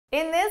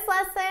In this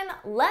lesson,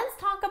 let's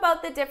talk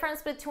about the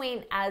difference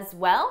between as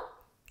well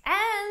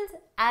and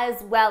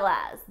as well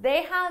as.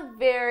 They have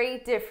very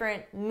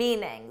different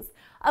meanings.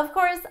 Of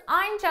course,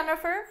 I'm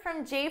Jennifer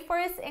from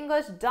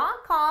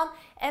JForrestEnglish.com,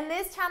 and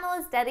this channel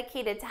is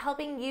dedicated to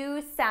helping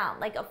you sound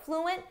like a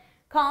fluent,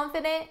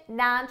 confident,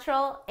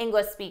 natural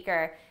English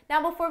speaker.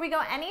 Now, before we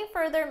go any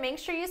further, make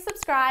sure you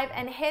subscribe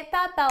and hit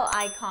that bell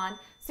icon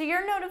so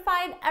you're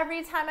notified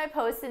every time I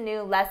post a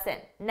new lesson.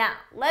 Now,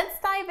 let's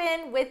dive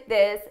in with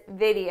this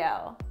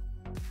video.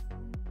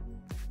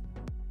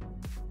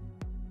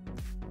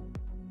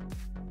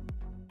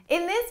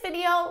 In this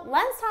video,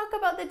 let's talk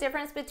about the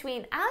difference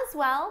between as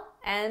well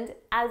and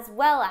as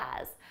well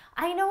as.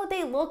 I know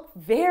they look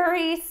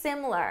very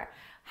similar.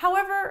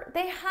 However,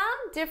 they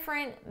have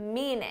different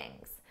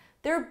meanings.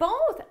 They're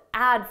both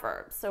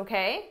adverbs,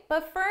 okay?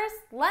 But first,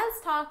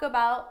 let's talk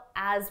about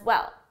as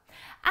well.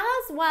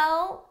 As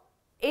well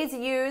is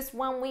used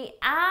when we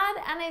add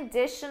an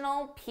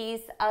additional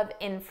piece of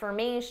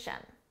information.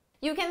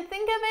 You can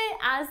think of it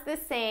as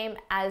the same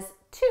as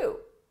to.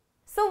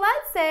 So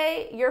let's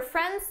say your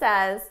friend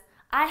says,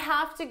 I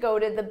have to go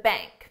to the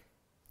bank.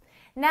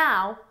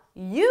 Now,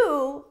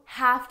 you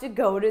have to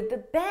go to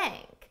the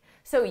bank.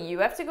 So you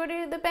have to go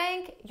to the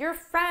bank, your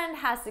friend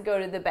has to go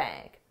to the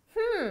bank.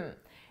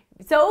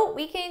 So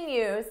we can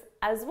use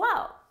as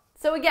well.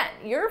 So again,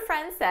 your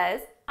friend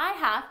says, I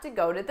have to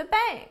go to the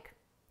bank.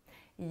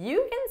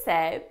 You can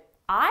say,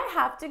 I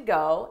have to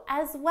go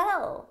as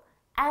well,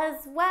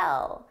 as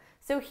well.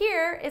 So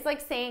here is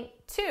like saying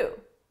to.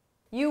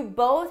 You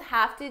both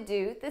have to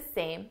do the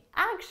same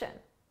action.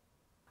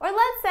 Or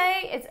let's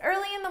say it's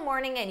early in the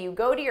morning and you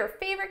go to your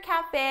favorite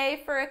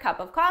cafe for a cup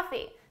of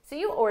coffee. So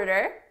you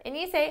order and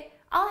you say,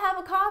 I'll have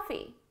a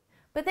coffee.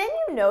 But then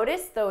you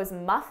notice those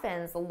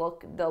muffins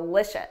look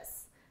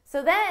delicious.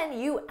 So then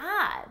you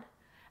add,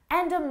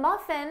 and a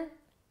muffin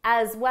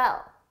as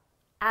well,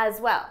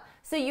 as well.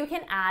 So you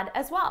can add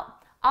as well.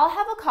 I'll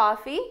have a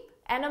coffee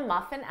and a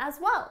muffin as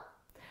well.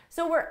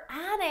 So we're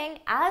adding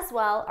as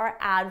well, our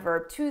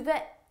adverb, to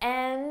the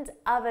end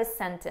of a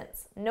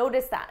sentence.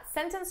 Notice that.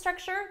 Sentence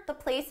structure, the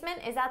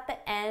placement is at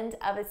the end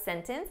of a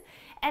sentence,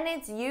 and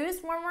it's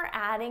used when we're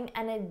adding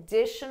an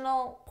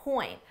additional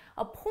point,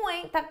 a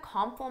point that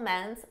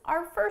complements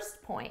our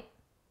first point.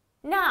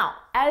 Now,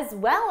 as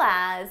well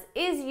as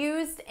is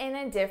used in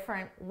a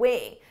different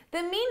way.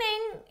 The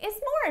meaning is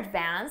more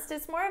advanced.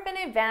 It's more of an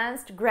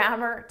advanced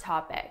grammar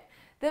topic.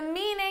 The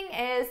meaning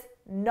is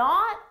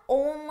not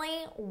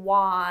only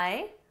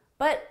Y,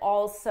 but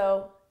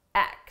also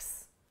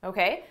X.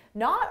 Okay?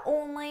 Not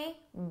only,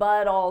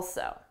 but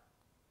also.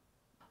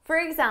 For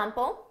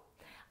example,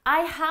 I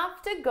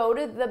have to go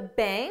to the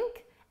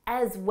bank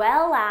as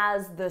well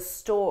as the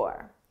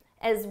store.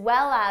 As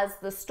well as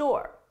the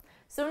store.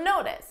 So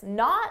notice,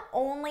 not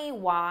only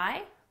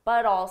Y,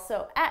 but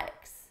also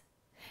X.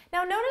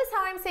 Now notice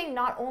how I'm saying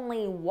not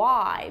only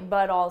Y,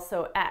 but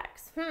also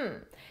X.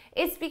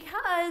 It's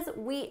because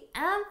we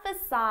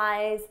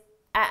emphasize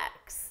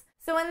X.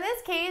 So in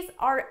this case,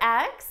 our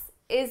X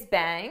is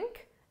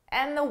bank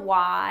and the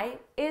Y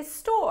is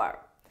store.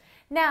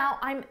 Now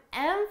I'm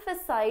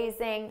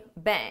emphasizing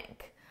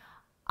bank.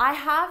 I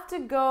have to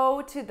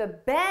go to the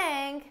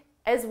bank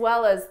as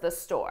well as the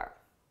store.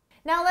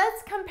 Now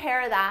let's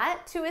compare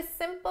that to a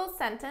simple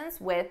sentence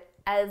with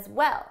as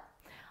well.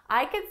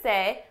 I could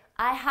say,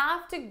 I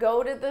have to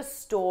go to the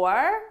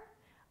store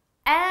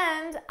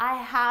and I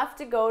have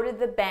to go to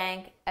the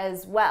bank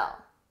as well.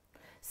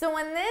 So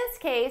in this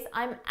case,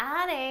 I'm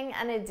adding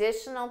an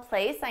additional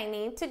place I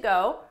need to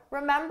go.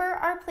 Remember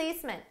our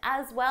placement,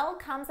 as well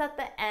comes at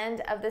the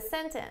end of the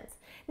sentence.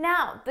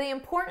 Now, the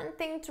important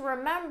thing to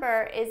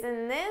remember is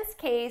in this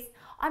case,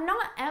 I'm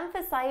not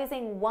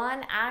emphasizing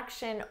one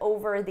action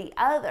over the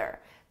other.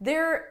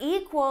 They're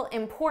equal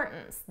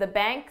importance. The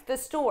bank, the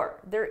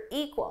store, they're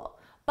equal.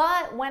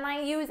 But when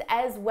I use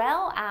as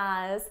well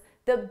as,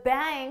 the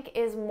bank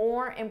is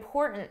more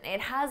important. It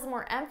has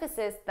more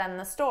emphasis than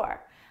the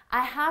store.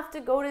 I have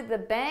to go to the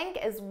bank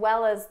as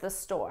well as the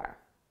store.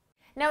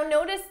 Now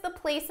notice the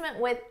placement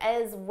with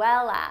as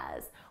well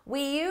as.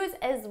 We use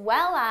as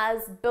well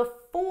as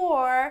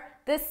before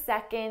the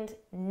second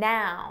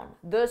noun.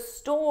 The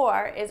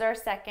store is our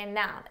second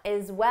noun,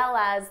 as well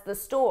as the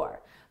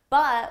store.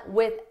 But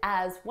with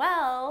as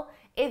well,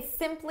 it's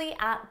simply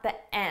at the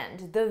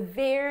end, the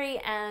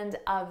very end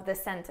of the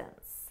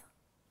sentence.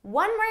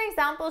 One more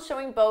example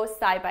showing both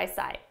side by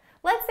side.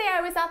 Let's say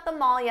I was at the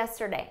mall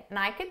yesterday and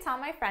I could tell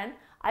my friend,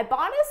 I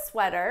bought a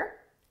sweater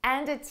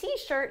and a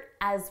t-shirt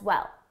as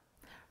well.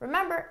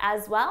 Remember,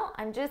 as well,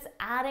 I'm just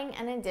adding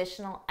an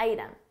additional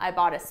item. I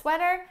bought a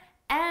sweater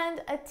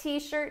and a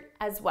t-shirt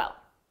as well.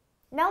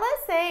 Now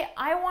let's say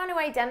I want to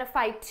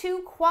identify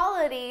two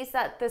qualities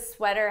that the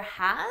sweater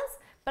has,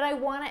 but I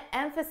want to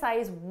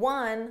emphasize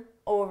one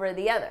over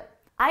the other.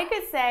 I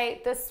could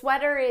say the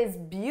sweater is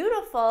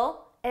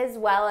beautiful as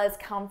well as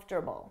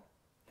comfortable.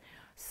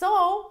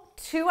 So,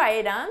 two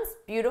items,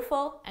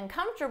 beautiful and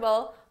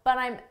comfortable, but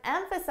I'm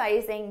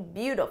emphasizing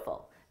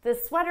beautiful. The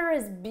sweater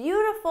is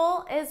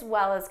beautiful as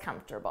well as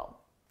comfortable.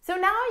 So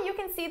now you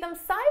can see them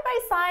side by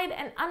side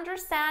and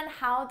understand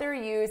how they're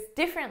used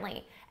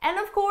differently. And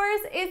of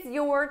course, it's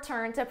your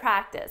turn to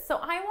practice. So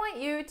I want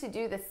you to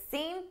do the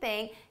same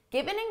thing.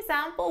 Give an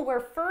example where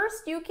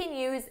first you can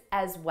use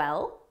as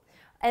well,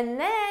 and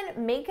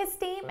then make a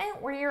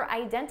statement where you're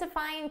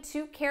identifying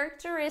two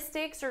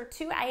characteristics or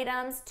two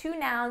items, two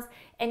nouns,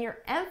 and you're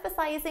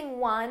emphasizing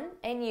one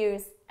and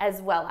use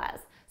as well as.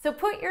 So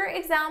put your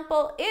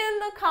example in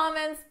the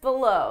comments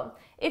below.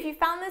 If you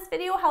found this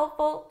video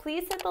helpful,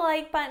 please hit the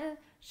like button,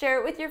 share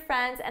it with your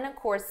friends, and of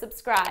course,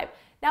 subscribe.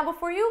 Now,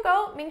 before you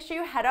go, make sure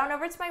you head on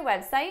over to my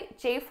website,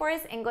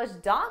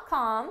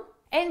 JForrestEnglish.com,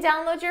 and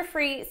download your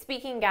free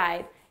speaking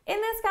guide. In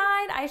this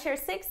guide, I share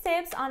 6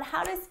 tips on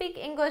how to speak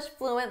English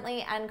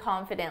fluently and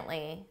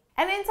confidently.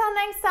 And until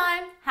next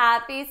time,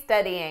 happy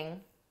studying!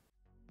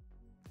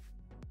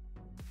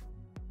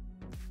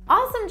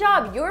 Awesome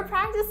job! You're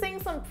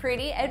practicing some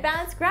pretty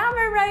advanced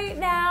grammar right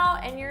now,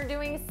 and you're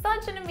doing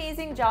such an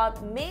amazing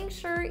job. Make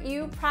sure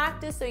you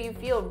practice so you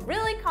feel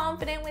really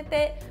confident with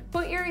it.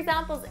 Put your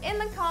examples in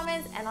the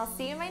comments, and I'll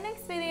see you in my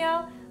next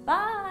video.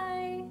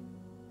 Bye!